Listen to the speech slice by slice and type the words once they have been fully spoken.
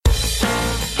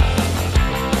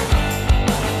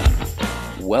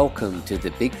Welcome to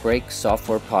the Big Break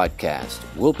Software Podcast.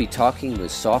 We'll be talking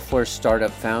with software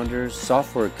startup founders,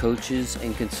 software coaches,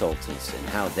 and consultants and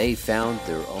how they found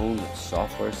their own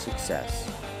software success.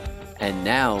 And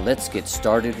now let's get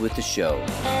started with the show.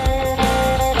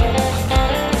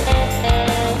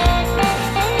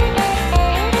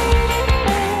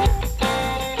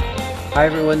 Hi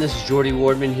everyone, this is Jordy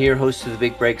Wardman here, host of the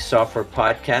Big Break Software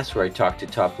Podcast, where I talk to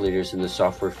top leaders in the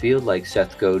software field like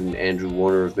Seth Godin, Andrew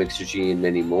Warner of Mixergy, and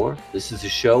many more. This is a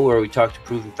show where we talk to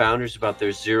proven founders about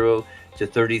their 0 to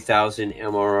 30,000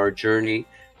 MRR journey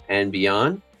and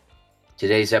beyond.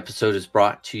 Today's episode is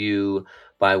brought to you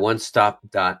by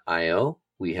OneStop.io.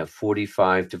 We have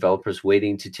 45 developers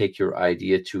waiting to take your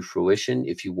idea to fruition.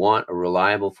 If you want a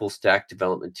reliable full stack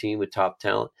development team with top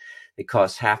talent, it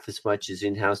costs half as much as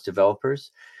in-house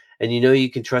developers. And you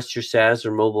can trust your SaaS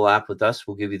or mobile app with us.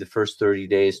 We'll give you the first 30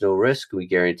 days, no risk. We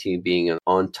guarantee being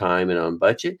on time and on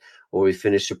budget, or we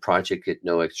finish a project at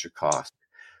no extra cost.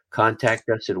 Contact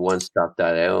us at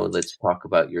onestop.io and let's talk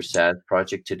about your SaaS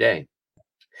project today.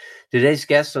 Today's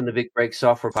guest on the Big Break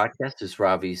Software Podcast is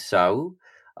Ravi Sahu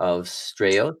of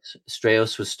Straios.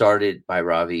 Straios was started by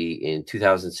Ravi in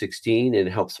 2016 and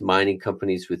helps mining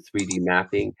companies with 3D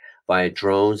mapping via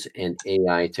drones and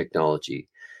AI technology.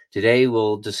 Today,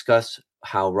 we'll discuss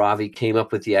how Ravi came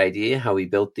up with the idea, how he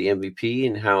built the MVP,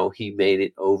 and how he made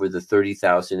it over the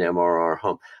 30,000 MRR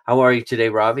hump. How are you today,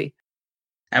 Ravi?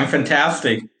 I'm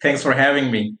fantastic. Thanks for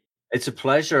having me. It's a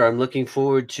pleasure. I'm looking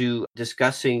forward to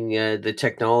discussing the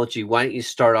technology. Why don't you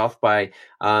start off by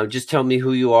just tell me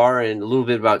who you are and a little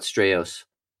bit about Straios.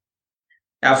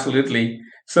 Absolutely.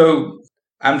 So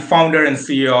I'm founder and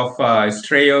CEO of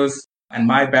Straios. And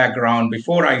my background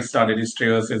before I started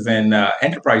Straios is in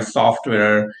enterprise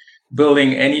software,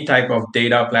 building any type of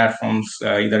data platforms,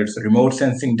 either it's remote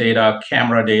sensing data,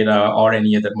 camera data, or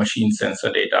any other machine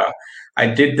sensor data. I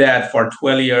did that for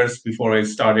 12 years before I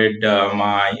started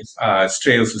my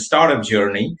Straios startup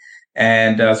journey.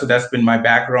 And so that's been my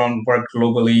background, worked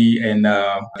globally in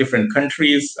different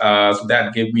countries. So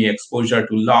that gave me exposure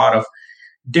to a lot of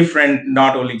different,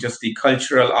 not only just the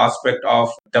cultural aspect of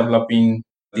developing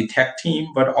the tech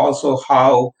team, but also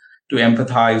how to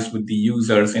empathize with the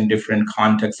users in different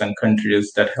contexts and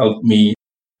countries that helped me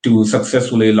to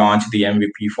successfully launch the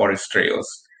MVP for Straios.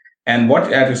 And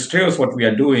at Straios, what we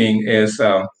are doing is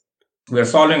we're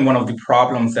solving one of the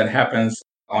problems that happens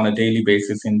on a daily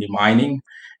basis in the mining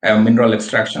mineral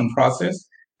extraction process.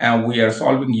 And we are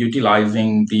solving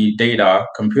utilizing the data,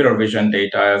 computer vision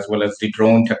data, as well as the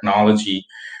drone technology.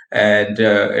 And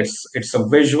it's a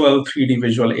 3D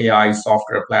visual AI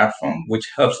software platform, which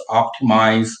helps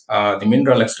optimize the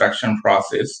mineral extraction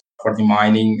process for the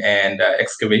mining and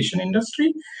excavation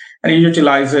industry. And it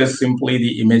utilizes simply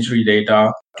the imagery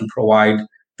data to provide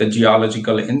the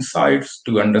geological insights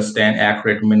to understand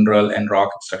accurate mineral and rock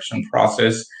extraction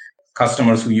process.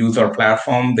 Customers who use our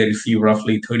platform, they receive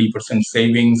roughly 30%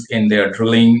 savings in their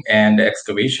drilling and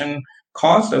excavation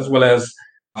cost, as well as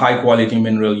high quality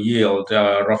mineral yield,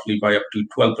 roughly by up to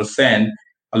 12%,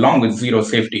 along with zero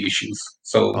safety issues.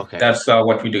 So That's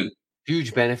what we do.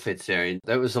 Huge benefits there.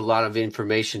 That was a lot of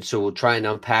information. So we'll try and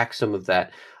unpack some of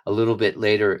that a little bit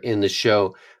later in the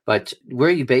show. But where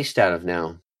are you based out of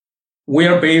now? We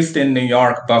are based in New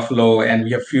York, Buffalo, and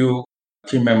we have few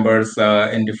team members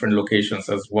in different locations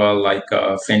as well, like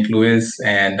St. Louis,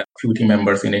 and a few team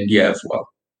members in India as well.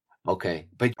 Okay.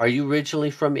 But are you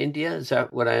originally from India? Is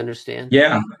that what I understand?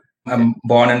 Yeah. Okay. I'm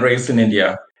born and raised in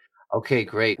India. Okay,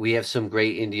 great. We have some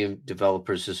great Indian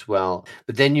developers as well.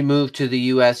 But then you moved to the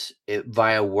US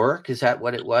via work. Is that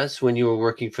what it was when you were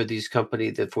working for these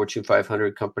companies, the Fortune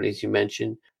 500 companies you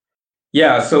mentioned?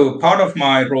 Yeah. So part of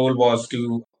my role was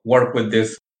to work with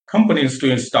these companies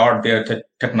to start their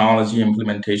technology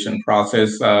implementation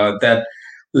process that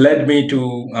led me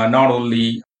to not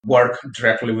only work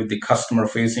directly with the customer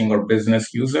facing or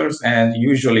business users, and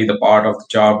usually the part of the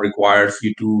job requires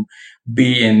you to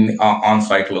be in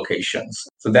on-site locations.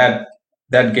 So that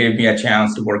gave me a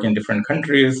chance to work in different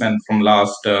countries, and from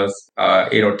last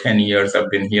 8 or 10 years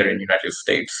I've been here in the United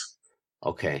States.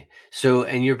 Okay. So,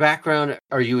 and your background,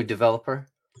 are you a developer?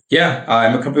 Yeah,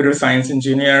 I'm a computer science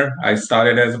engineer. I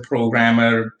started as a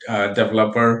programmer,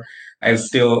 developer. I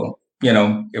still,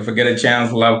 if I get a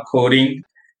chance, love coding.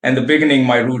 And the beginning,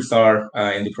 my roots are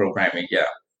in the programming. Yeah.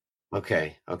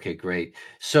 Okay, great.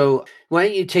 So why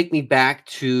don't you take me back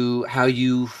to how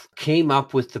you came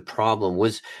up with the problem?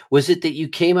 Was it that you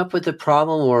came up with the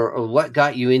problem, or what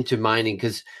got you into mining?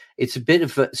 Because it's a bit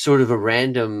of a sort of a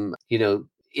random,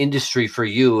 industry for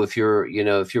you if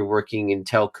you're working in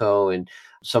telco and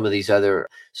some of these other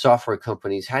software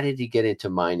companies. How did you get into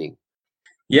mining?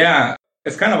 Yeah,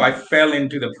 it's kind of I fell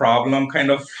into the problem kind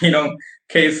of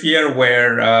case here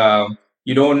where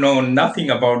you don't know nothing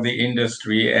about the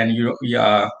industry and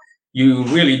you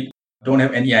really don't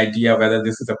have any idea whether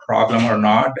this is a problem or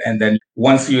not. And then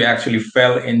once you actually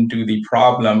fell into the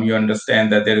problem, you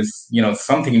understand that there is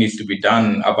something needs to be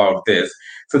done about this.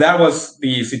 So that was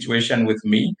the situation with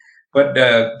me. But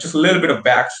just a little bit of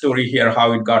backstory here,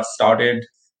 how it got started.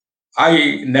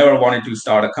 I never wanted to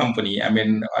start a company. I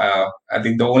mean, I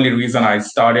think the only reason I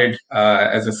started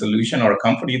as a solution or a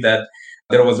company that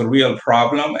there was a real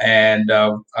problem, and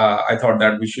I thought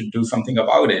that we should do something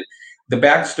about it. The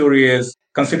backstory is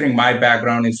considering my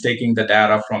background is taking the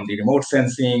data from the remote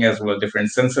sensing as well as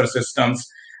different sensor systems.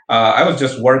 I was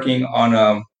just working on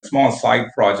a small side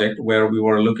project where we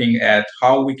were looking at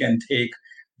how we can take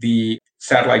the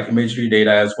satellite imagery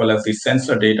data as well as the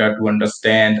sensor data to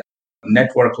understand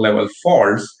network level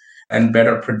faults and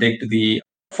better predict the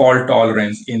fault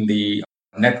tolerance in the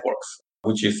networks,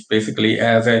 which is basically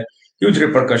has a huge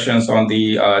repercussions on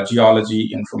the geology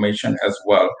information as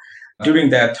well.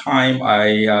 During that time,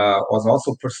 I was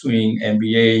also pursuing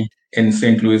MBA in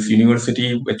St. Louis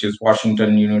University, which is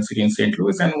Washington University in St.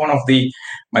 Louis, and one of the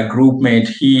my group mate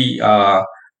he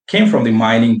came from the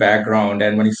mining background,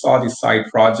 and when he saw this side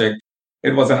project,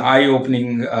 it was an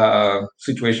eye-opening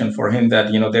situation for him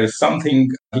that there is something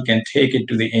he can take it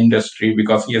to the industry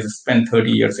because he has spent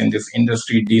 30 years in this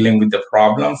industry dealing with the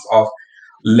problems of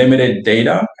limited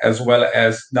data as well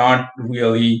as not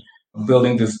really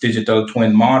building these digital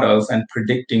twin models and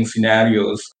predicting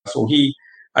scenarios. So he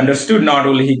understood, not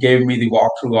only he gave me the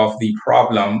walkthrough of the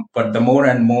problem, but the more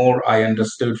and more I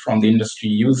understood from the industry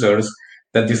users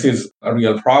that this is a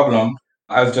real problem,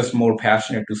 I was just more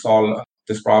passionate to solve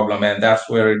this problem. And that's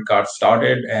where it got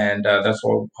started. And that's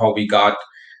how we got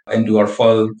into our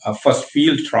first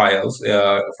field trials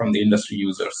from the industry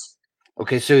users.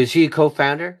 Okay, so is he a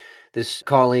co-founder, this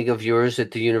colleague of yours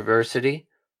at the university?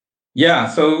 Yeah,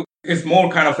 so it's more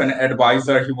kind of an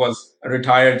advisor. He was a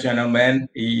retired gentleman.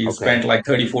 He spent like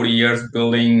 30, 40 years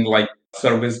building like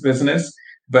service business,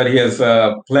 but he has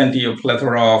plenty of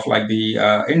plethora of like the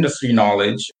industry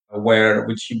knowledge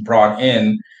which he brought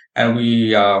in. And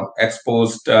we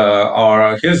exposed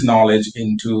his knowledge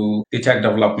into the tech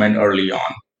development early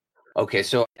on. Okay,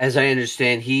 so as I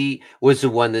understand, he was the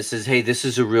one that says, hey, this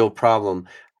is a real problem.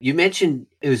 You mentioned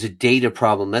it was a data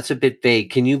problem. That's a bit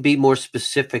vague. Can you be more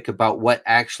specific about what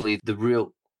actually the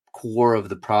real core of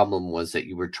the problem was that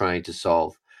you were trying to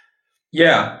solve?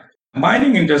 Yeah,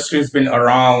 mining industry has been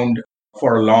around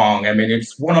for long. I mean,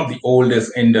 it's one of the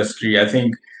oldest industry. I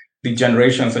think the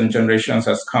generations and generations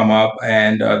has come up,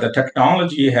 and the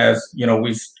technology has,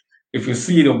 if you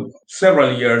see the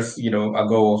several years,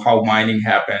 ago, how mining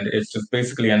happened, it's just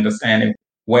basically understanding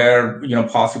where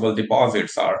possible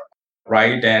deposits are,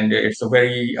 right? And it's a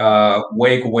very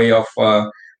vague way of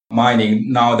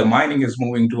mining. Now the mining is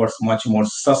moving towards much more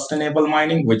sustainable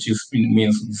mining, which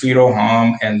means zero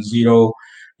harm and zero,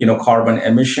 carbon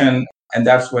emission, and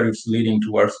that's where it's leading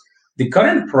towards. The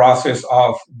current process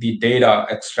of the data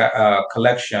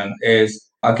collection is,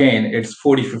 again, it's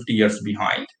 40, 50 years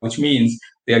behind, which means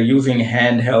they're using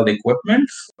handheld equipment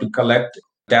to collect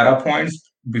data points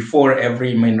before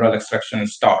every mineral extraction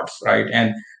starts, right?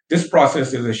 And this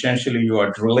process is essentially you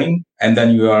are drilling and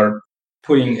then you are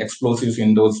putting explosives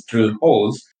in those drill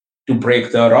holes to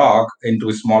break the rock into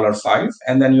a smaller size,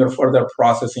 and then you're further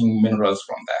processing minerals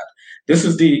from that. This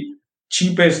is the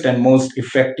cheapest and most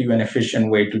effective and efficient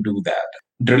way to do that,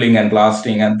 drilling and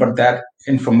blasting. And but that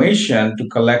information to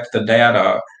collect the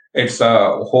data, it's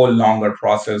a whole longer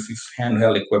process. It's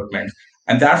handheld equipment,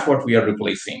 and that's what we are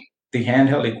replacing. The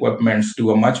handheld equipments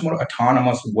to a much more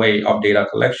autonomous way of data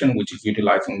collection, which is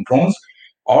utilizing drones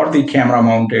or the camera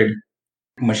mounted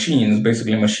machines,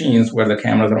 basically machines where the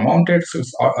cameras are mounted, so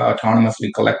it's autonomously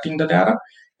collecting the data.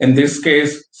 In this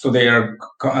case, so they are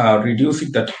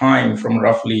reducing the time from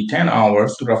roughly 10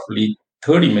 hours to roughly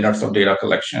 30 minutes of data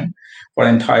collection for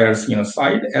entire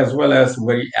site, as well as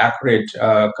very accurate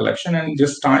collection. And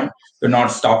this time, they're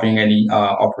not stopping any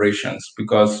operations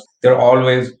because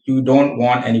you don't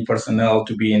want any personnel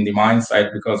to be in the mine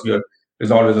site because there's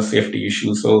always a safety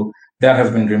issue. So that has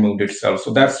been removed itself.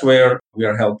 So that's where we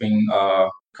are helping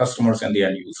customers and the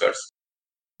end users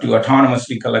to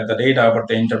autonomously collect the data, but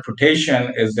the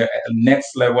interpretation is the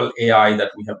next level AI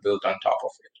that we have built on top of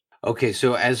it. Okay,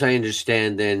 so as I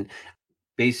understand, then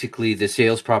basically the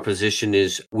sales proposition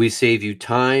is we save you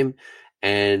time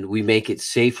and we make it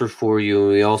safer for you,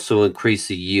 and we also increase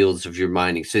the yields of your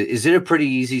mining. So is it a pretty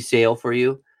easy sale for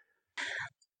you?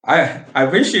 I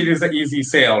wish it is an easy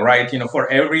sale, right? For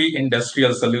every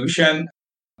industrial solution,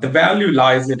 the value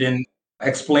lies in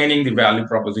explaining the value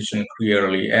proposition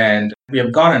clearly. And we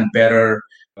have gotten better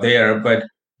there, but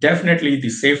definitely the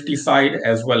safety side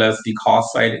as well as the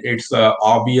cost side, it's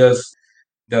obvious.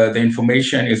 The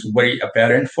information is very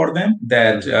apparent for them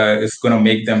that is going to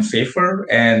make them safer.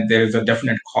 And there's a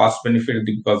definite cost benefit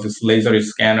because this laser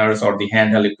scanners or the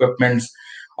handheld equipments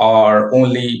are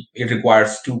only, it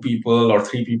requires 2 people or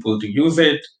 3 people to use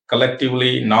it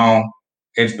collectively. Now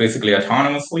it's basically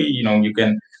autonomously, you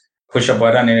can push a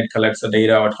button and it collects the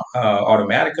data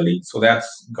automatically. So that's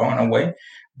gone away.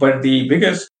 But the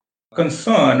biggest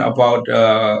concern about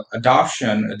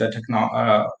adoption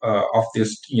of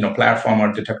this platform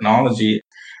or the technology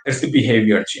is the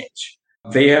behavior change.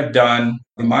 The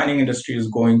mining industry is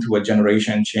going through a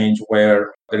generation change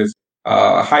where there is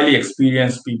highly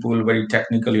experienced people, very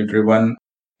technically driven,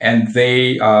 and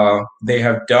they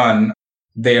have done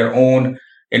their own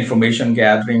information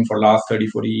gathering for last 30,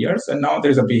 40 years. And now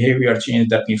there's a behavior change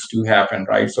that needs to happen,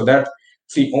 right? So that's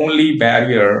the only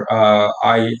barrier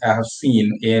I have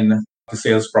seen in the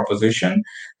sales proposition,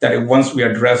 that once we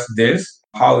address this,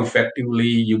 how effectively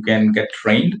you can get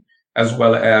trained, as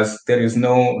well as there is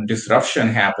no disruption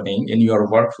happening in your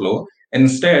workflow.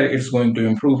 Instead, it's going to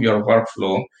improve your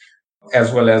workflow,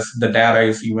 as well as the data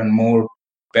is even more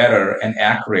better and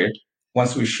accurate.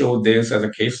 Once we show this as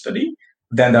a case study,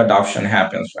 then the adoption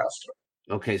happens faster.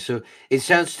 Okay, so it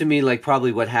sounds to me like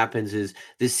probably what happens is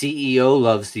the CEO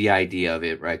loves the idea of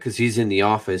it, right? Because he's in the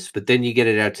office, but then you get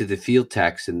it out to the field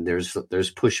techs and there's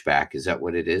pushback. Is that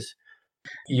what it is?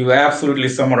 You absolutely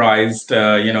summarized,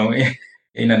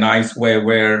 in a nice way,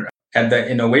 where at the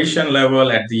innovation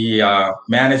level, at the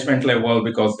management level,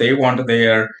 because they want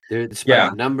they're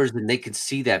the numbers, and they can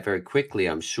see that very quickly,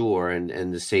 I'm sure,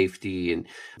 and the safety and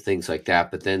things like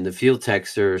that. But then the field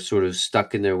techs are sort of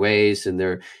stuck in their ways, and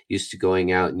they're used to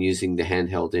going out and using the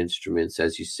handheld instruments.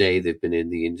 As you say, they've been in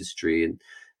the industry, and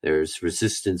there's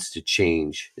resistance to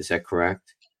change. Is that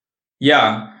correct?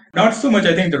 Yeah, not so much.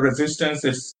 I think the resistance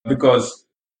is because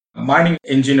mining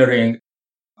engineering,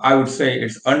 I would say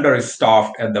it's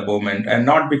understaffed at the moment, and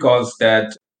not because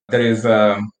that there is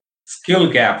a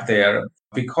skill gap there,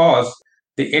 because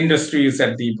the industry is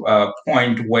at the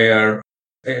point where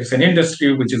it's an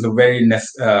industry which is a very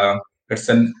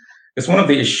it's one of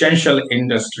the essential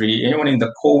industry. Even in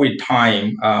the COVID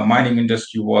time, mining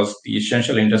industry was the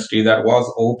essential industry that was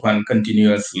open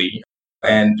continuously,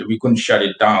 and we couldn't shut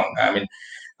it down. I mean,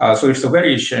 so it's a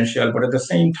very essential, but at the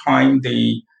same time,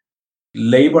 the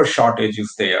labor shortage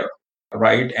is there,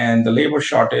 right? And the labor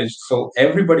shortage, so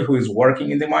everybody who is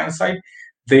working in the mine site,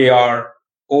 they are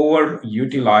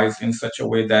overutilized in such a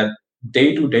way that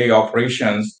day-to-day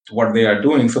operations, what they are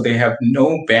doing, so they have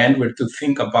no bandwidth to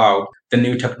think about the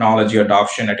new technology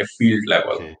adoption at a field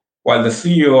level. Okay. While the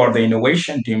CEO or the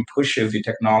innovation team pushes the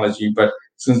technology, but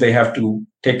since they have to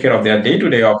take care of their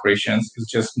day-to-day operations, there's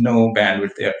just no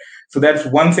bandwidth there. So that's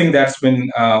one thing that's been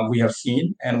we have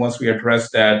seen, and once we address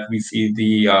that, we see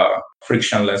the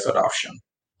frictionless adoption.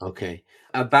 Okay.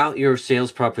 About your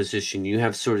sales proposition, you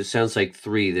have sort of sounds like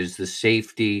three. There's the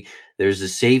safety, there's the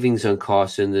savings on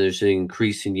costs, and there's an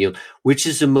increase in yield. Which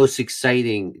is the most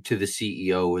exciting to the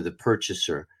CEO or the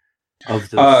purchaser of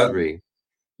those three?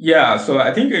 Yeah, so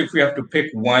I think if we have to pick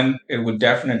one, it would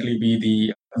definitely be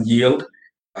the yield.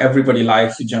 Everybody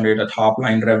likes to generate a top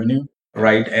line revenue,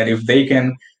 right? And if they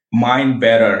can mine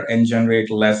better and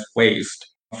generate less waste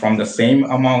from the same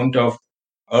amount of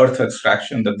earth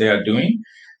extraction that they are doing,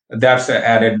 that's an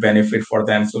added benefit for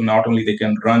them. So not only they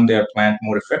can run their plant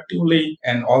more effectively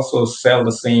and also sell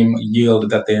the same yield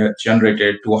that they have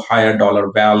generated to a higher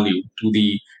dollar value to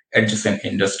the adjacent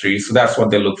industry. So that's what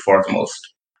they look for the most.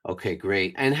 Okay,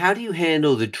 great. And how do you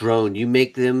handle the drone? You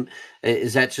make them,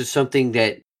 is that just something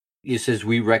that you says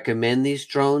we recommend these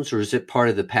drones, or is it part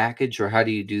of the package, or how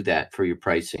do you do that for your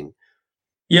pricing?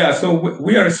 Yeah, so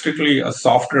we are strictly a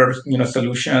software,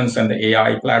 solutions and the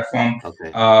AI platform.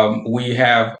 Okay. We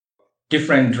have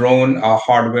different drone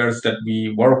hardwares that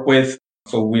we work with.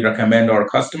 So we recommend our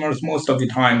customers. Most of the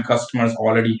time, customers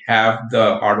already have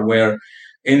the hardware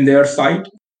in their site.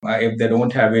 If they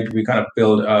don't have it, we kind of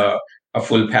build a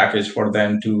full package for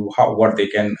them to what they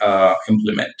can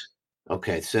implement.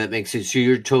 Okay, so that makes sense. So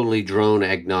you're totally drone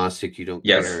agnostic. You don't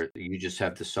Yes. care. You just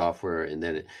have the software, and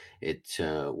then it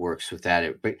works with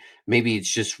that. But maybe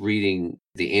it's just reading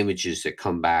the images that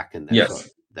come back, and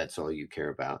that's all you care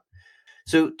about.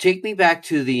 So take me back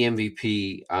to the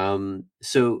MVP.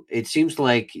 So it seems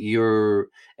like your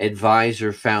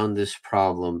advisor found this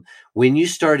problem when you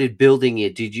started building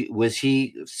it. Was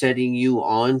he setting you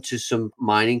on to some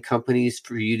mining companies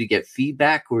for you to get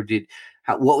feedback, or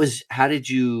How did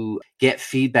you get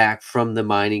feedback from the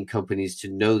mining companies to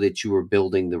know that you were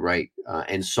building the right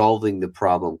and solving the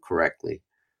problem correctly?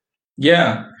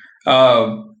 Yeah.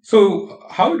 So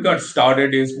how it got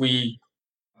started is we,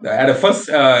 at a first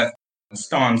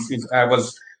stance, I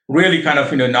was really kind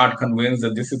of, not convinced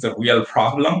that this is a real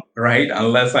problem, right?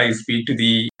 Unless I speak to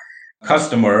the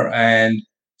customer. And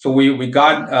so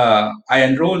I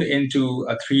enrolled into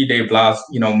a 3-day blast,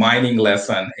 mining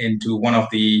lesson into one of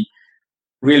the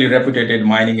really reputed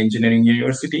mining engineering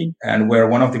university, and where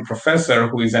one of the professor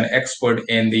who is an expert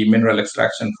in the mineral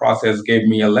extraction process gave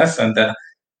me a lesson that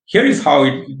here is how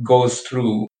it goes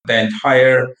through. The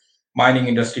entire mining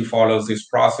industry follows this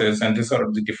process, and these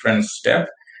are the different steps.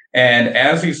 And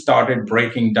as he started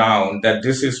breaking down that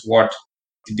this is what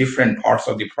the different parts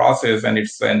of the process, and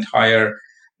it's the entire,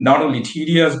 not only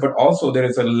tedious, but also there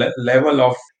is a level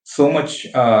of so much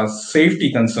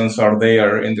safety concerns are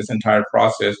there in this entire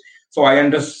process. So I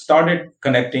started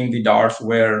connecting the dots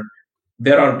where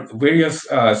there are various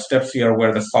steps here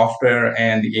where the software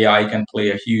and the AI can play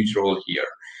a huge role here.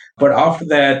 But after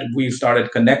that, we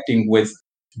started connecting with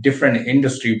different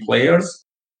industry players.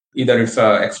 Either it's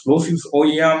a explosives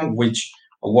OEM, which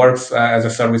works as a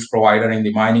service provider in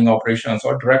the mining operations,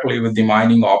 or directly with the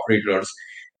mining operators.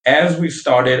 As we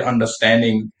started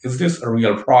understanding, is this a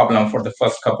real problem for the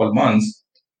first couple of months?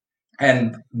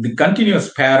 And the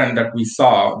continuous pattern that we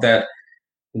saw that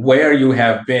where you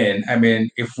have been, I mean,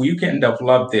 if we can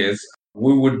develop this,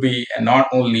 we would be not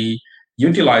only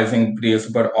utilizing this,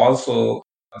 but also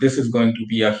this is going to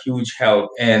be a huge help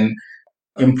in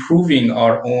improving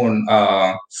our own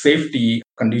safety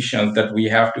conditions that we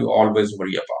have to always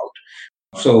worry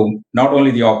about. So not only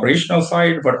the operational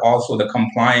side, but also the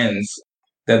compliance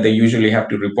that they usually have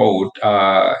to report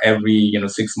every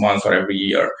 6 months or every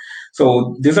year.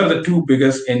 So these are the two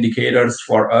biggest indicators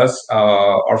for us,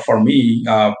 or for me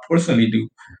personally, to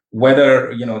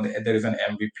whether there is an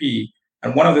MVP.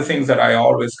 And one of the things that I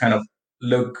always kind of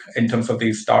look in terms of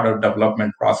the startup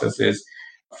development process is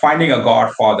finding a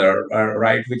godfather,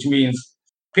 right? Which means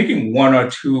picking one or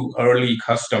two early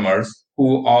customers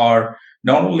who are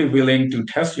not only willing to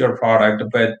test your product,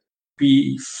 but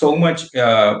be so much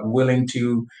willing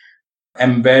to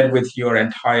embed with your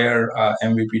entire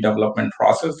MVP development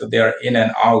process that they are in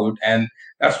and out. And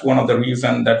that's one of the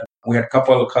reasons that we had a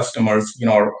couple of customers,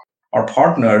 our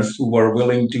partners, who were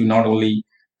willing to not only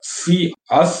see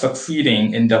us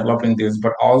succeeding in developing this,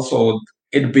 but also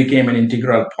it became an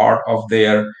integral part of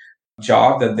their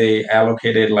job that they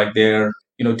allocated like their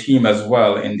team as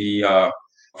well in the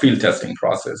field testing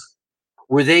process.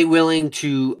 Were they willing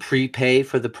to prepay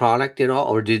for the product at all,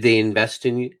 or did they invest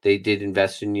in you? They did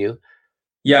invest in you?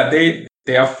 Yeah, they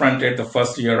upfronted the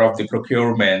first year of the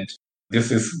procurement.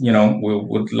 This is, we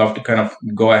would love to kind of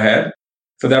go ahead.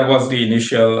 So that was the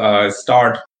initial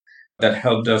start that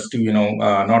helped us to,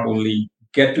 not only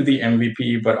get to the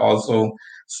MVP, but also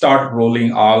start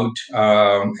rolling out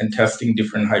and testing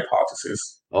different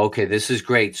hypotheses. Okay, this is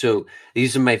great. So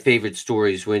these are my favorite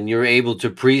stories when you're able to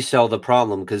pre-sell the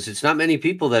problem, because it's not many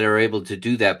people that are able to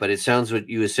do that. But it sounds what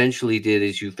you essentially did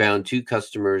is you found two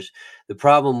customers. The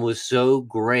problem was so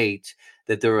great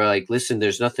that they were like, listen,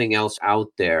 there's nothing else out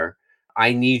there.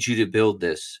 I need you to build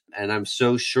this. And I'm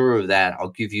so sure of that. I'll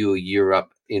give you a year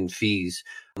up in fees.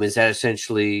 Is that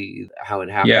essentially how it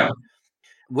happened? Yeah.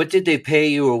 What did they pay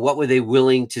you, or what were they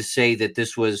willing to say that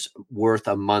this was worth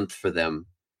a month for them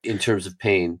in terms of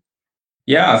pain?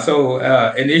 Yeah. So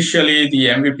initially, the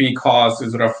MVP cost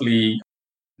is roughly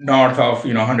north of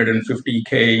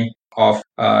 150K of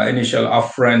initial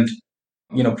upfront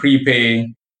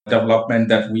prepay development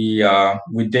that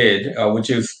we did, which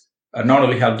is not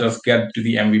only helped us get to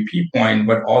the MVP point,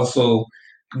 but also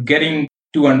getting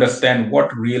to understand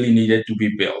what really needed to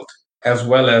be built, as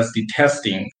well as the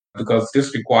testing, because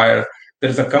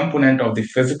there's a component of the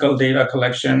physical data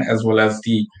collection as well as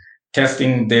the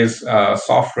testing this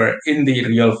software in the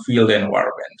real field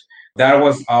environment. That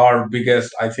was our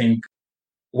biggest, I think,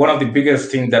 one of the biggest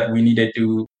things that we needed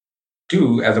to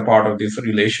do as a part of this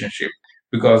relationship,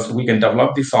 because we can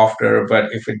develop the software,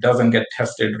 but if it doesn't get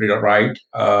tested right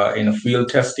in a field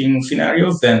testing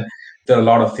scenarios, then there are a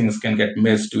lot of things can get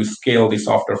missed to scale the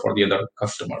software for the other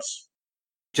customers.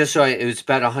 Just so it was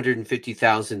about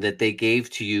 150,000 that they gave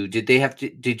to you. Did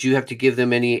you have to give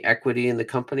them any equity in the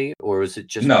company, or was it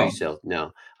just pre-sale?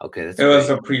 No. Okay, that's it was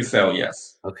a pre-sale,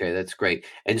 yes. Okay, that's great.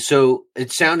 And so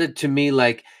it sounded to me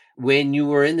like when you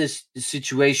were in this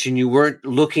situation, you weren't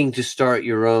looking to start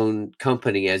your own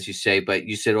company, as you say, but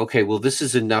you said, okay, well, this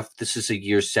is enough. This is a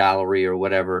year's salary or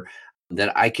whatever.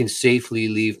 that I can safely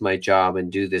leave my job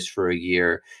and do this for a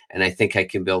year. And I think I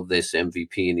can build this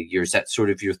MVP in a year. Is that sort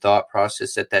of your thought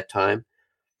process at that time?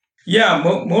 Yeah,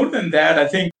 more than that, I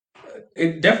think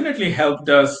it definitely helped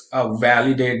us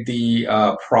validate the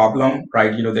problem,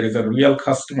 right? There is a real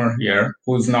customer here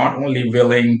who's not only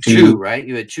willing Two, to, right?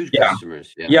 You had two yeah,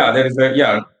 customers. Yeah. yeah, there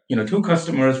is two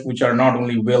customers which are not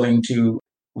only willing to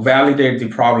validate the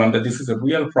problem, that this is a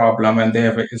real problem, and they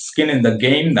have a skin in the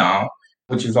game now,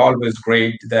 which is always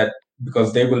great that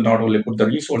because they will not only put the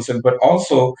resources, but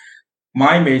also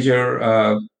my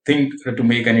major thing to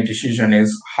make any decision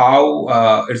is how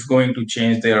it's going to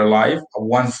change their life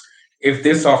once, if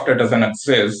this software doesn't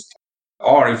exist,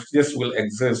 or if this will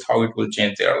exist, how it will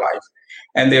change their life.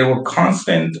 And there were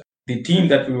constant, the team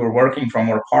that we were working from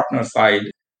our partner side,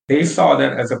 they saw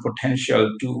that as a potential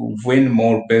to win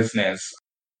more business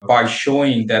by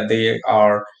showing that they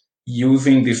are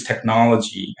using this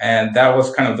technology. And that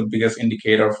was kind of the biggest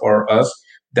indicator for us,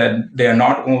 that they are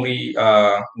not only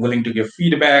willing to give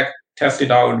feedback, test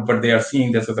it out, but they are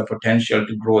seeing this as a potential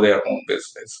to grow their own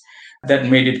business. That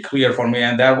made it clear for me.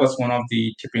 And that was one of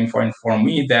the tipping points for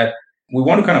me, that we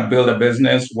want to kind of build a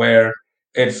business where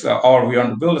or we want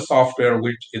to build a software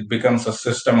which it becomes a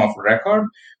system of record,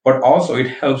 but also it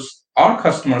helps our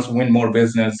customers win more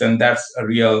business. And that's a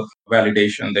real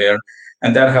validation there.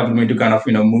 And that helped me to kind of,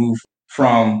 move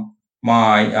from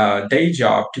my day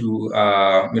job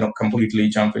to completely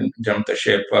jump the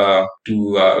ship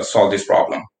to solve this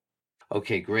problem.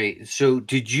 Okay, great. So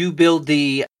did you build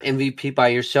the MVP by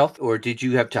yourself or did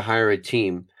you have to hire a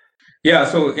team? Yeah,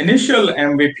 so initial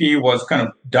MVP was kind of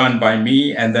done by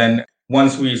me, and then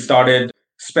once we started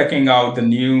specking out the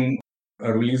new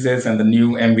releases and the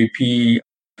new MVP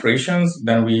operations,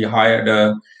 then we hired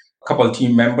a couple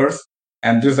team members,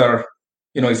 and these are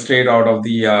straight out of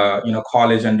the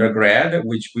college undergrad,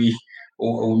 which we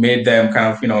made them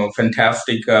kind of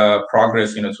fantastic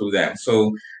progress through them.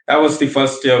 So that was the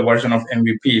first version of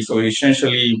MVP. So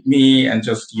essentially me and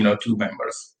just two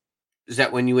members. Is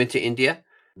that when you went to India?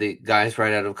 The guys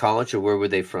right out of college, or where were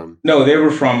they from? No, they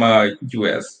were from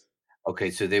US.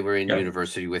 Okay, so they were in Yeah.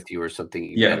 university with you or something.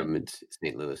 You met Yeah. them in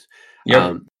St. Louis.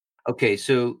 Yep. Okay,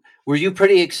 so were you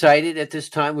pretty excited at this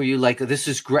time? Were you like, this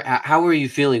is great? How were you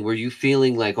feeling? Were you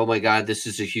feeling like, oh my God, this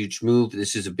is a huge move.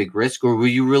 This is a big risk. Or were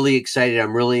you really excited?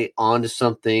 I'm really onto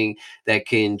something that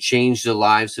can change the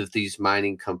lives of these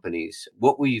mining companies.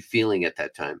 What were you feeling at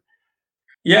that time?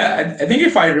 Yeah, I think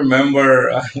if I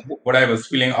remember what I was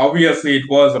feeling, obviously it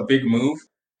was a big move.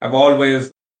 I've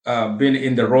always been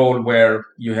in the role where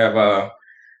you have a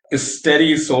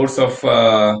steady source of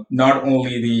not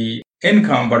only the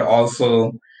income, but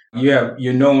also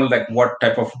like what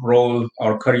type of role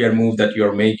or career move that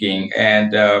you're making,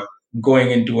 and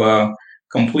going into a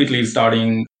completely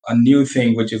starting a new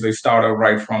thing, which is a startup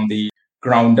right from the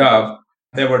ground up.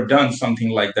 Never done something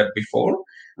like that before,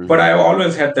 but I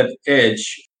always had that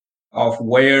edge of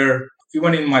where,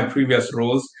 even in my previous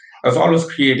roles, I was always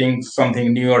creating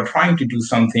something new or trying to do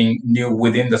something new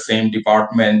within the same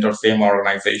department or same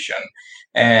organization.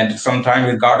 And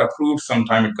sometimes it got approved,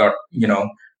 sometimes it got,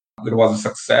 it was a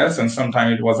success, and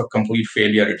sometimes it was a complete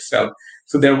failure itself.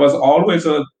 So there was always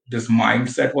this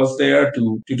mindset was there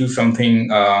to do something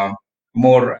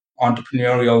more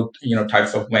entrepreneurial,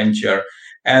 types of venture.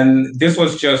 And this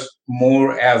was just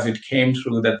more as it came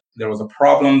through that there was a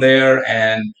problem there,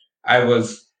 and I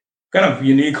was kind of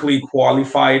uniquely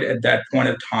qualified at that point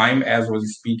of time as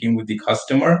was speaking with the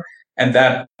customer. And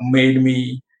that made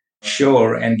me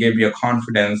sure and gave me a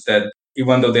confidence that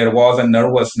even though there was a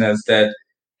nervousness that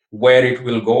where it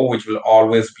will go, which will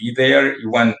always be there,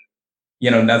 even,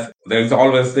 nothing, there's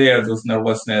always there, this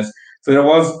nervousness. So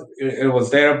it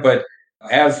was there, but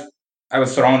as I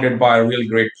was surrounded by really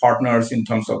great partners in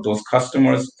terms of those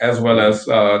customers, as well as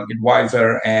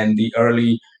advisor and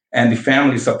the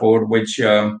family support, which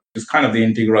is kind of the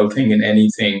integral thing in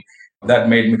anything. That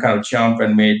made me kind of jump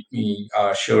and made me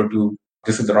sure to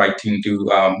this is the right thing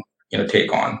to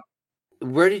take on.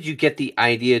 Where did you get the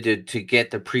idea to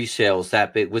get the pre-sales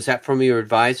that big? Was that from your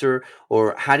advisor,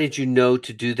 or how did you know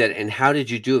to do that? And how did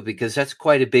you do it? Because that's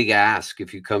quite a big ask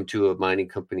if you come to a mining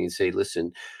company and say,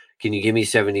 listen, can you give me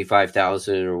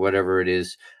 75,000 or whatever it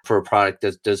is for a product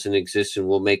that doesn't exist, and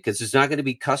we'll make, because it's not going to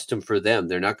be custom for them.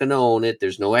 They're not going to own it.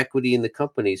 There's no equity in the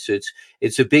company. So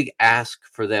it's a big ask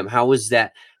for them. How was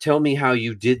that? Tell me how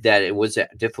you did that, and was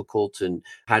that difficult, and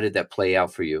how did that play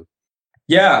out for you?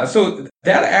 Yeah, so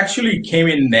that actually came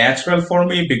in natural for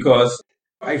me, because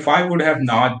if I would have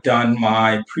not done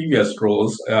my previous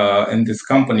roles in these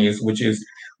companies, which is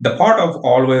the part of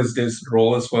always these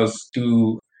roles was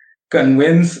to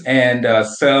convince and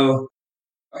sell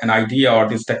an idea or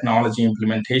this technology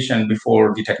implementation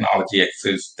before the technology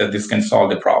exists, that this can solve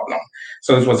the problem.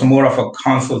 So it was more of a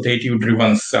consultative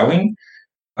driven selling,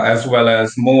 as well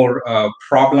as more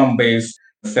problem based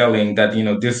selling, that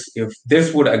this, if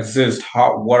this would exist,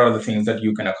 how, what are the things that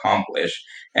you can accomplish,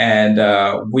 and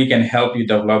we can help you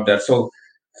develop that. So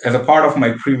as a part of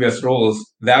my previous roles,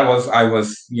 that was I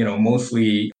was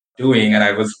mostly doing, and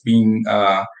I was being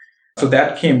so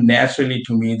that came naturally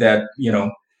to me, that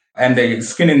and the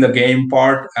skin in the game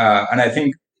part, and I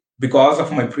think because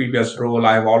of my previous role,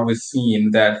 I've always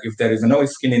seen that if there is no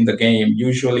skin in the game,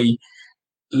 usually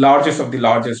largest of the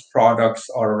largest products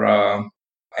or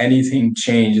anything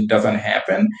change, it doesn't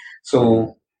happen.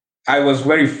 So I was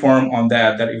very firm on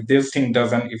that, that if this thing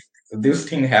doesn't, if this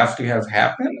thing has to have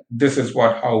happened, this is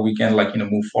what, how we can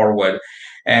move forward.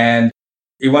 And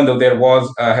even though there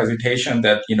was a hesitation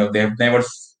that they've never,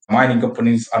 mining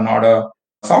companies are not a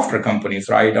software companies,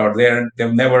 right? Or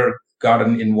they've never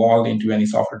gotten involved into any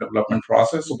software development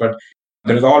process, but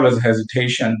there's always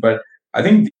hesitation. But I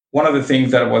think one of the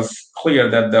things that was clear,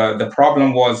 that the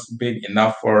problem was big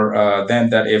enough for them,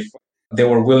 that if they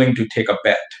were willing to take a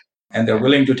bet, and they're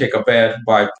willing to take a bet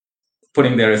by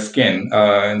putting their skin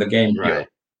in the game here. Right.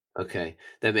 Okay,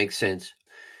 that makes sense.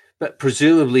 But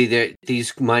presumably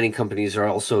these mining companies are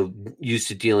also used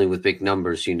to dealing with big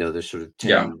numbers. They're sort of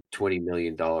 10-20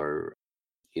 million dollar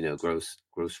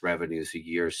gross revenues a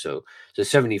year. So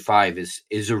 75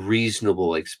 is a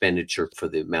reasonable expenditure for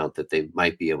the amount that they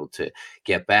might be able to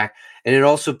get back. And it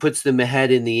also puts them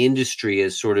ahead in the industry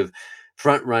as sort of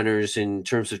front runners in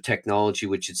terms of technology,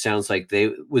 which it sounds like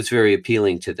was very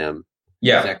appealing to them.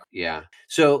 Yeah. Yeah.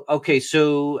 So, okay.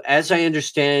 So as I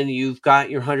understand, you've got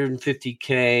your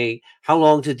 150K. How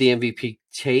long did the MVP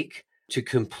take to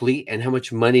complete, and how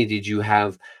much money did you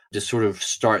have to sort of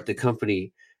start the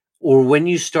company? Or when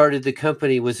you started the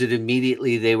company, was it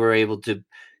immediately they were able to,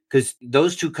 because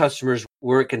those two customers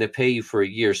weren't going to pay you for a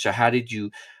year. So how did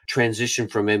you transition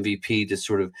from MVP to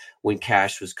sort of when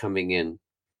cash was coming in?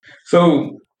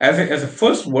 So as a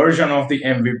first version of the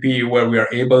MVP, where we are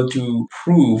able to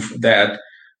prove that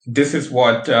this is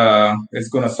what is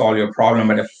going to solve your problem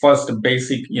at a first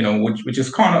basic, which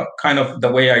is kind of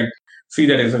the way I see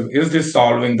that, is this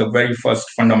solving the very first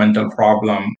fundamental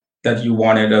problem that you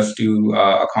wanted us to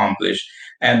accomplish?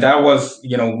 And that was,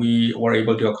 we were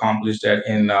able to accomplish that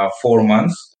in 4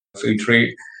 months. So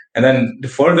iterate, and then the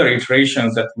further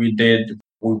iterations that we did,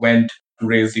 we went to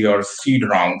raise your seed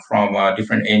round from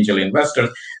different angel investors.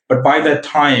 But by that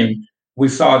time, we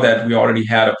saw that we already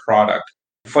had a product,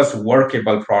 first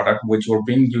workable product, which were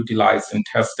being utilized and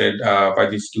tested by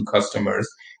these two customers.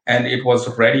 And it was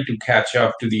ready to catch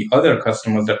up to the other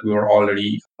customers that we were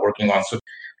already working on. So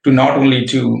to not only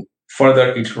to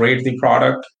further iterate the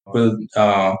product, build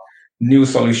new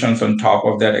solutions on top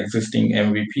of that existing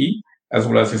MVP, as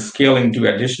well as scaling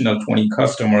to additional 20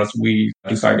 customers, we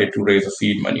decided to raise a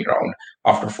seed money round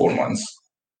after 4 months.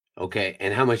 Okay.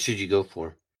 And how much did you go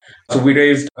for? So we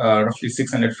raised roughly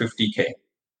 650K.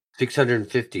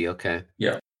 650. Okay.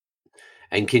 Yeah.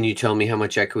 And can you tell me how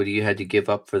much equity you had to give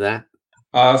up for that?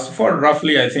 So for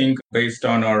roughly, I think, based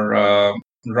on our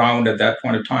round at that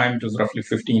point of time, it was roughly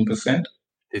 15%.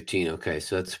 15. Okay.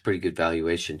 So that's a pretty good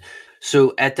valuation.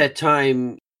 So at that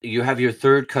time, you have your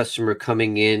third customer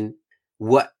coming in.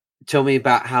 Tell me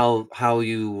about how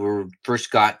you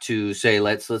first got to say,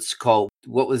 let's call,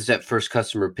 what was that first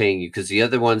customer paying you? Because the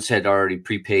other ones had already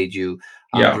prepaid you,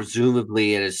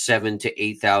 presumably at a 7,000 to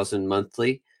 8,000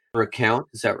 monthly per account.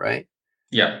 Is that right?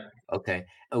 Yeah. Okay.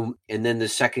 And then the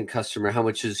second customer, how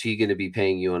much is he going to be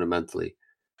paying you on a monthly?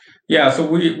 Yeah, so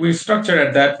we structured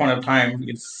at that point of time.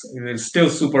 It's still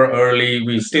super early.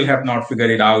 We still have not figured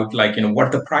it out,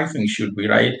 what the pricing should be,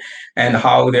 right? And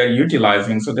how they're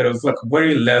utilizing. So there was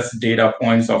very less data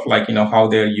points of how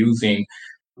they're using.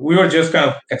 We were just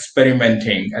kind of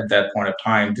experimenting at that point of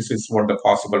time. This is what the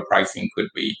possible pricing could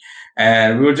be.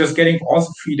 And we were just getting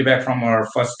also feedback from our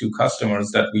first two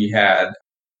customers that we had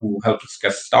who helped us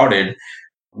get started.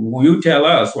 You tell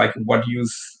us what you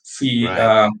see.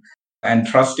 Right. And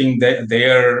trusting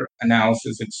their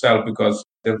analysis itself, because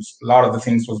there's a lot of the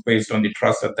things was based on the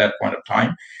trust at that point of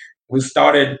time.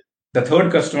 The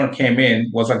third customer came in,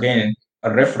 was again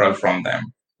a referral from them,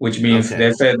 which means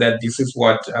they said that this is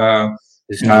what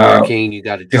this is working. You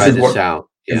got to try this out.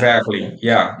 Yeah. Exactly.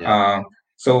 Yeah.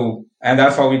 So, and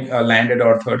that's how we landed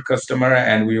our third customer.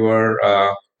 And we were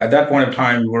at that point of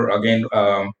time, we were again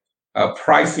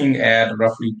pricing at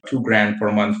roughly $2,000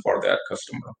 per month for that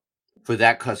customer. For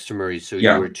that customer, so you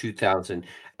were 2,000.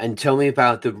 And tell me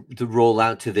about the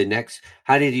rollout to the next.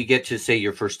 How did you get to say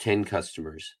your first 10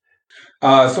 customers?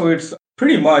 So it's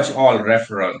pretty much all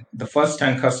referral. The first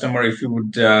 10 customer,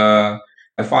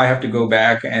 if I have to go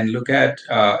back and look at,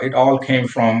 it all came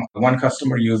from one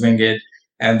customer using it,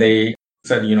 and they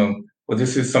said, well,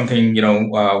 this is something,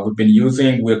 we've been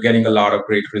using. We're getting a lot of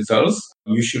great results.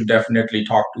 You should definitely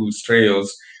talk to Strayos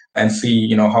and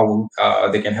see, how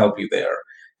they can help you there.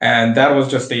 And that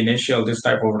was just the initial, this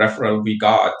type of referral we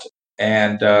got.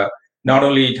 And not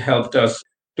only it helped us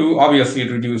to obviously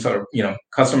reduce our,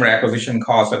 customer acquisition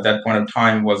costs at that point of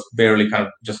time was barely kind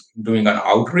of just doing an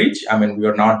outreach. I mean, we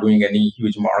were not doing any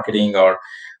huge marketing or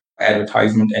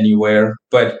advertisement anywhere.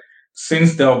 But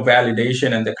since the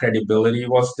validation and the credibility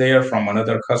was there from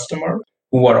another customer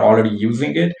who are already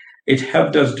using it, it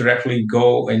helped us directly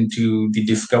go into the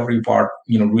discovery part,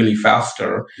 really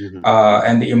faster,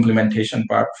 and the implementation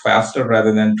part faster,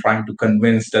 rather than trying to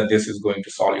convince that this is going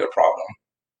to solve your problem.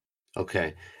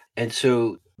 Okay. And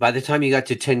so by the time you got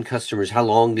to 10 customers, how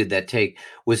long did that take?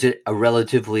 Was it a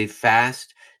relatively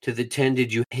fast to the 10?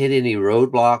 Did you hit any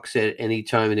roadblocks at any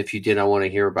time? And if you did, I want to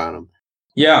hear about them.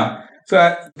 Yeah.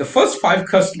 So the first 5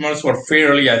 customers were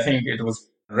fairly, I think it was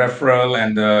referral,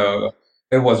 and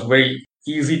it was very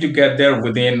easy to get there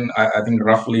within, I think,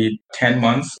 roughly 10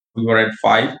 months. We were at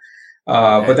 5.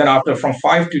 But then from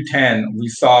 5 to 10,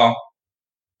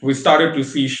 we started to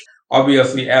see,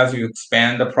 obviously, as you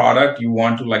expand the product, you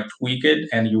want to tweak it,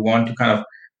 and you want to kind of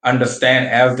understand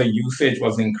as the usage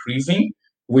was increasing.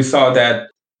 We saw that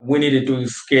we needed to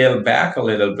scale back a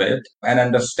little bit and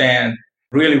understand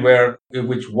really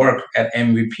which worked at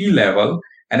MVP level.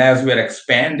 And as we're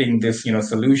expanding this,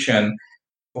 solution,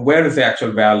 where is the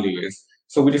actual value is.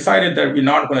 So we decided that we're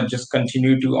not going to just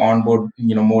continue to onboard,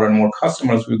 more and more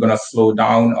customers. We're going to slow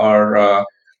down our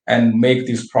and make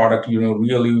this product,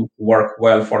 really work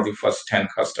well for the first 10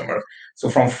 customers. So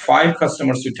from 5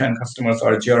 customers to 10 customers,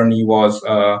 our journey was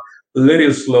a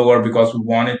little slower because we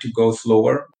wanted to go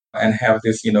slower and have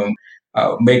this,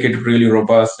 make it really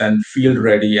robust and field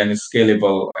ready and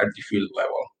scalable at the field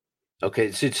level.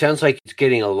 Okay, so it sounds like it's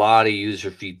getting a lot of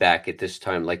user feedback at this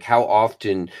time. Like, how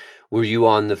often were you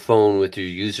on the phone with your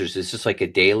users? Is this like a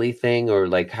daily thing, or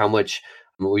like how much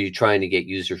were you trying to get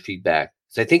user feedback?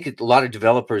 So I think a lot of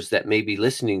developers that may be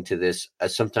listening to this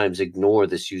sometimes ignore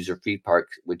this user feedback,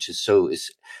 which is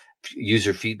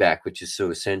user feedback, which is so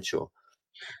essential.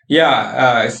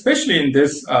 Yeah, especially in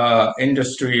this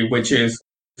industry, which is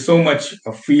so much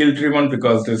field driven,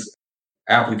 because this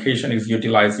application is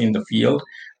utilized in the field,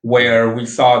 where we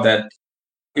saw that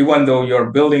even though you're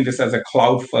building this as a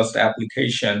cloud first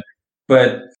application,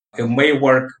 but it may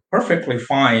work perfectly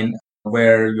fine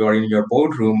where you're in your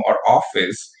boardroom or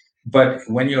office. But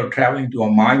when you're traveling to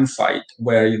a mine site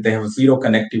where they have zero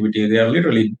connectivity, there are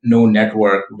literally no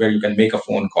network where you can make a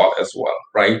phone call as well,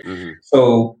 right? Mm-hmm.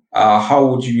 So how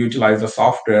would you utilize the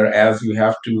software as you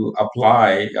have to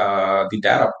apply the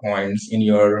data points in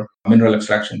your mineral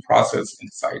extraction process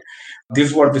inside?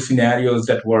 These were the scenarios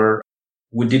that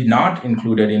we did not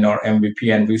include it in our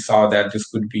MVP, and we saw that this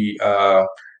could be,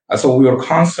 so we were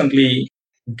constantly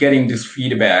getting this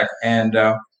feedback. And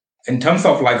in terms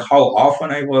of how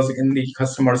often I was in the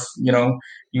customers,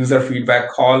 user feedback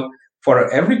call, for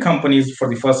every companies, for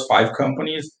the first 5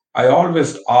 companies, I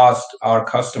always asked our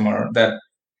customer that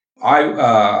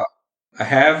I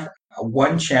have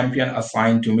one champion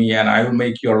assigned to me, and I will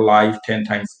make your life 10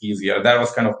 times easier. That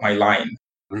was kind of my line.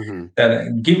 Mm-hmm.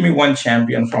 That give me one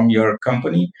champion from your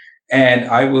company, and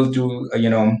I will do,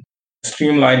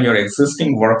 streamline your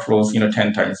existing workflows,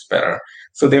 10 times better.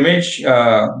 So they made,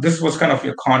 this was kind of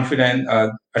a confident,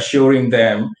 assuring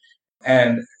them.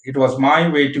 And it was my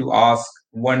way to ask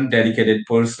one dedicated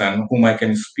person whom I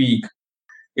can speak,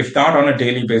 if not on a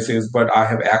daily basis, but I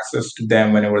have access to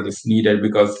them whenever this needed,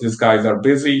 because these guys are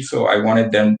busy. So I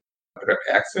wanted them to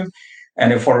have access.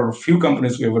 And for a few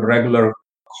companies, we have a regular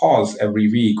calls every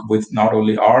week with not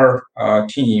only our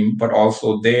team, but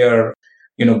also their,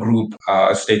 group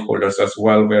stakeholders as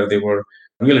well, where they were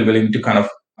really willing to kind of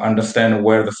understand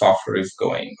where the software is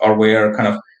going, or where kind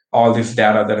of all this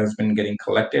data that has been getting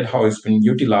collected, how it's been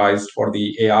utilized for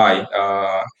the AI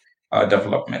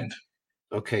development.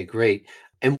 Okay, great.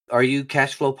 And are you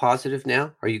cash flow positive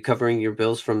now? Are you covering your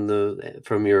bills from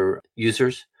your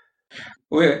users?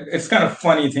 It's kind of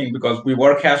funny thing, because we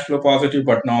were cash flow positive,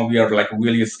 but now we are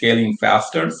really scaling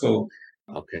faster. So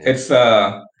it's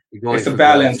a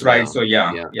balance, right? So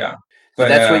yeah. So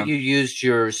that's what you used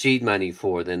your seed money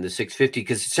for, then, the 650,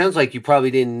 because it sounds like you probably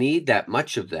didn't need that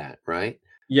much of that, right?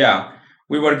 Yeah,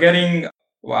 we were getting,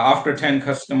 after 10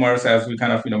 customers, as we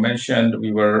kind of mentioned,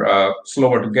 we were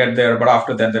slower to get there, but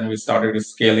after that, then we started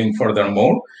scaling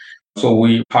furthermore. So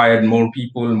we hired more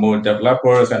people, more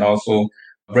developers, and also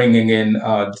bringing in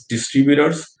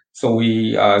distributors. So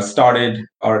we started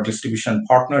our distribution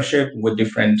partnership with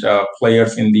different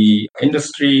players in the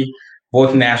industry,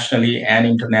 both nationally and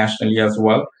internationally as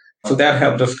well. So that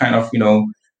helped us kind of,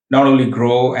 not only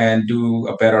grow and do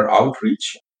a better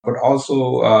outreach, but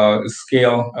also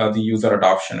scale the user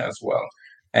adoption as well.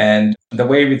 And the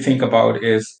way we think about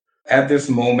is at this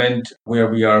moment where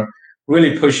we are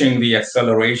really pushing the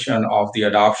acceleration of the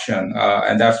adoption.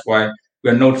 And that's why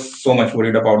we're not so much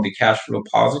worried about the cash flow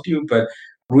positive, but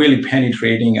really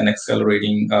penetrating and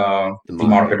accelerating the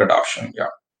market adoption. Yeah.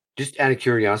 Just out of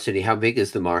curiosity, how big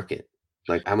is the market?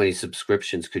 Like how many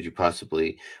subscriptions could you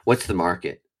possibly, what's the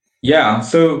market? Yeah.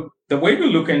 So the way to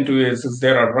look into it is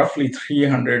there are roughly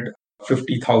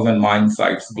 350,000 mine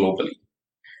sites globally.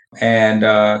 And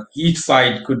each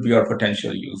site could be our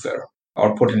potential user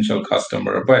or potential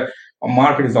customer. But our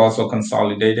market is also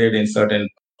consolidated in certain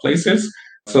places.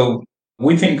 So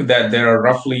we think that there are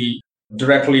roughly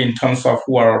directly in terms of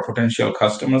who are our potential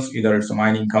customers, either it's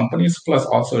mining companies plus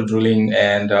also drilling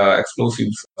and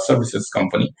explosives services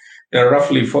company. There are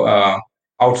roughly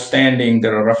outstanding,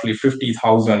 there are roughly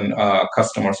 50,000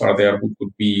 customers are there who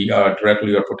could be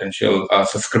directly or potential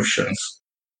subscriptions.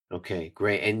 Okay,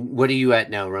 great. And what are you at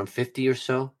now? Around 50 or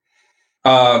so?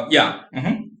 Yeah.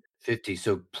 Mm-hmm. 50.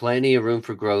 So plenty of room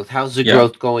for growth. How's the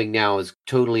growth going now? Is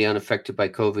totally unaffected by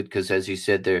COVID? Because as you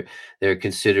said, they're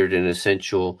considered an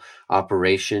essential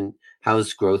operation.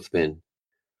 How's growth been?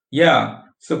 Yeah.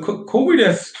 So COVID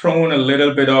has thrown a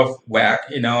little bit of whack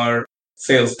in our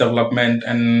sales development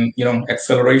and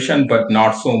acceleration, but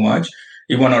not so much.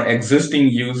 Even our existing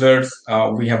users,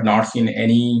 we have not seen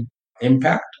any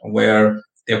impact where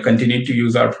they've continued to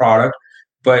use our product.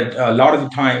 But a lot of the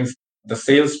times, the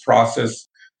sales process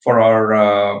for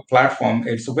our platform,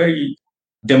 it's very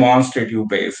demonstrative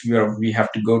based. We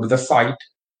have to go to the site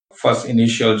first,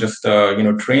 initial just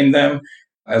train them,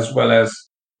 as well as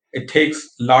it takes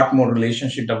a lot more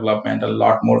relationship development, a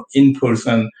lot more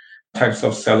in-person types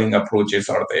of selling approaches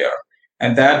are there,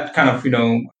 and that kind of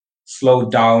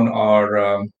slowed down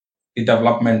our the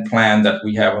development plan that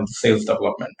we have on the sales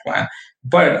development plan.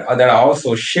 But that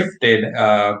also shifted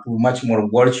to much more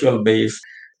virtual based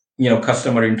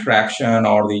customer interaction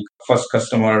or the first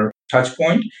customer touch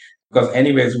point, because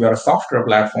anyways we are a software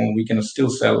platform, we can still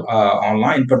sell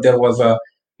online, but there was a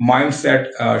mindset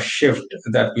shift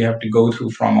that we have to go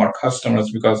through from our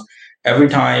customers, because every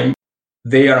time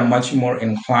they are much more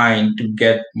inclined to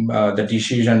get the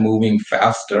decision moving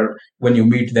faster when you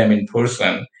meet them in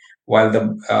person, while the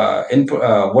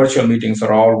virtual meetings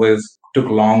are always took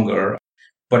longer.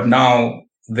 But now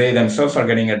they themselves are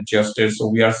getting adjusted. So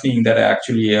we are seeing that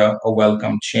actually a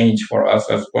welcome change for us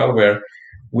as well, where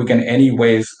we can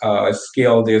anyways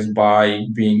scale this by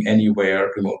being anywhere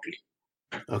remotely.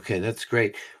 Okay, that's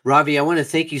great. Ravi, I want to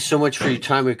thank you so much for your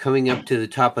time. We're coming up to the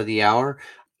top of the hour.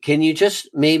 Can you just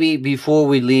maybe, before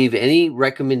we leave, any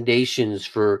recommendations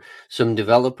for some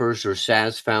developers or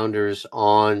SaaS founders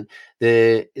on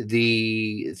the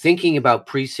thinking about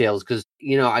pre-sales? Because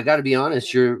I got to be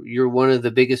honest, you're one of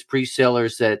the biggest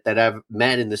pre-sellers that I've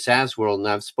met in the SaaS world, and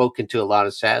I've spoken to a lot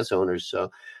of SaaS owners. So,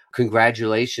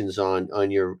 congratulations on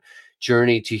your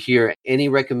journey to here. Any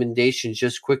recommendations,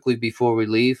 just quickly before we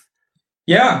leave?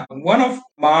 Yeah, one of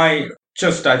my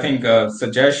I think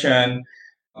suggestion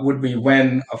would be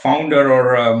when a founder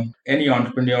or any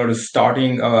entrepreneur is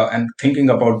starting and thinking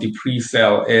about the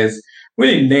pre-sale is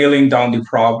really nailing down the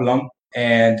problem.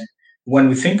 And when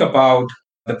we think about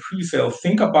the pre-sale,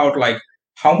 think about like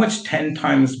how much 10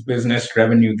 times business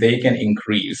revenue they can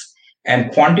increase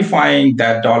and quantifying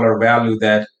that dollar value,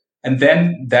 that, and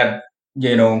then that,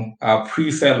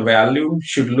 pre-sale value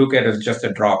should look at as just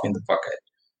a drop in the bucket.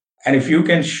 And if you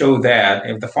can show that,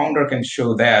 if the founder can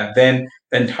show that, then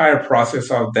the entire process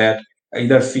of that,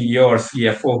 either CEO or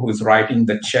CFO who is writing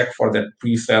the check for that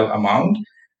pre-sale amount,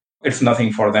 it's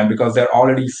nothing for them, because they're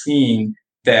already seeing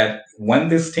that when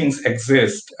these things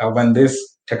exist, when this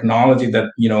technology that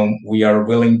we are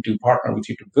willing to partner with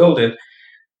you to build it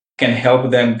can help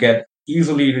them get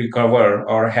easily recover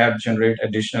or have generate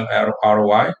additional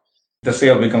ROI, the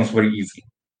sale becomes very easy.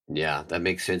 Yeah, that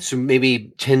makes sense. So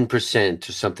maybe 10%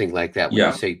 or something like that. When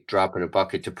you say drop in a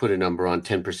bucket, to put a number on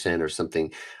 10% or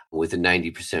something with a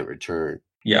 90% return.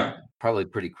 Yeah. Probably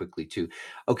pretty quickly too.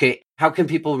 Okay. How can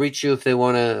people reach you if they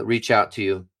want to reach out to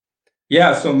you?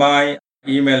 Yeah. So my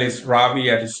email is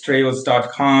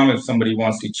ravi@strayos.com. If somebody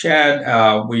wants to chat,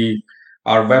 our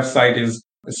website is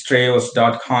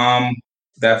strayos.com.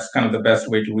 That's kind of the best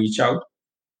way to reach out.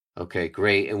 Okay,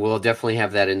 great. And we'll definitely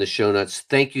have that in the show notes.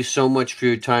 Thank you so much for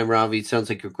your time, Ravi. It sounds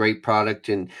like a great product,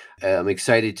 and I'm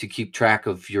excited to keep track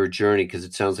of your journey because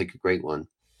it sounds like a great one.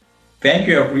 Thank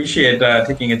you. I appreciate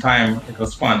taking your time. It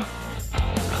was fun.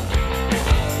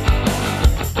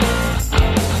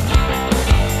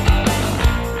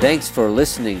 Thanks for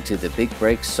listening to the Big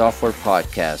Break Software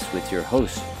Podcast with your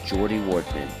host, Jordy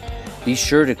Wardman. Be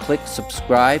sure to click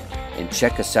subscribe and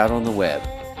check us out on the web.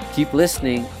 Keep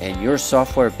listening, and your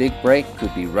software big break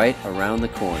could be right around the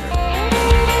corner.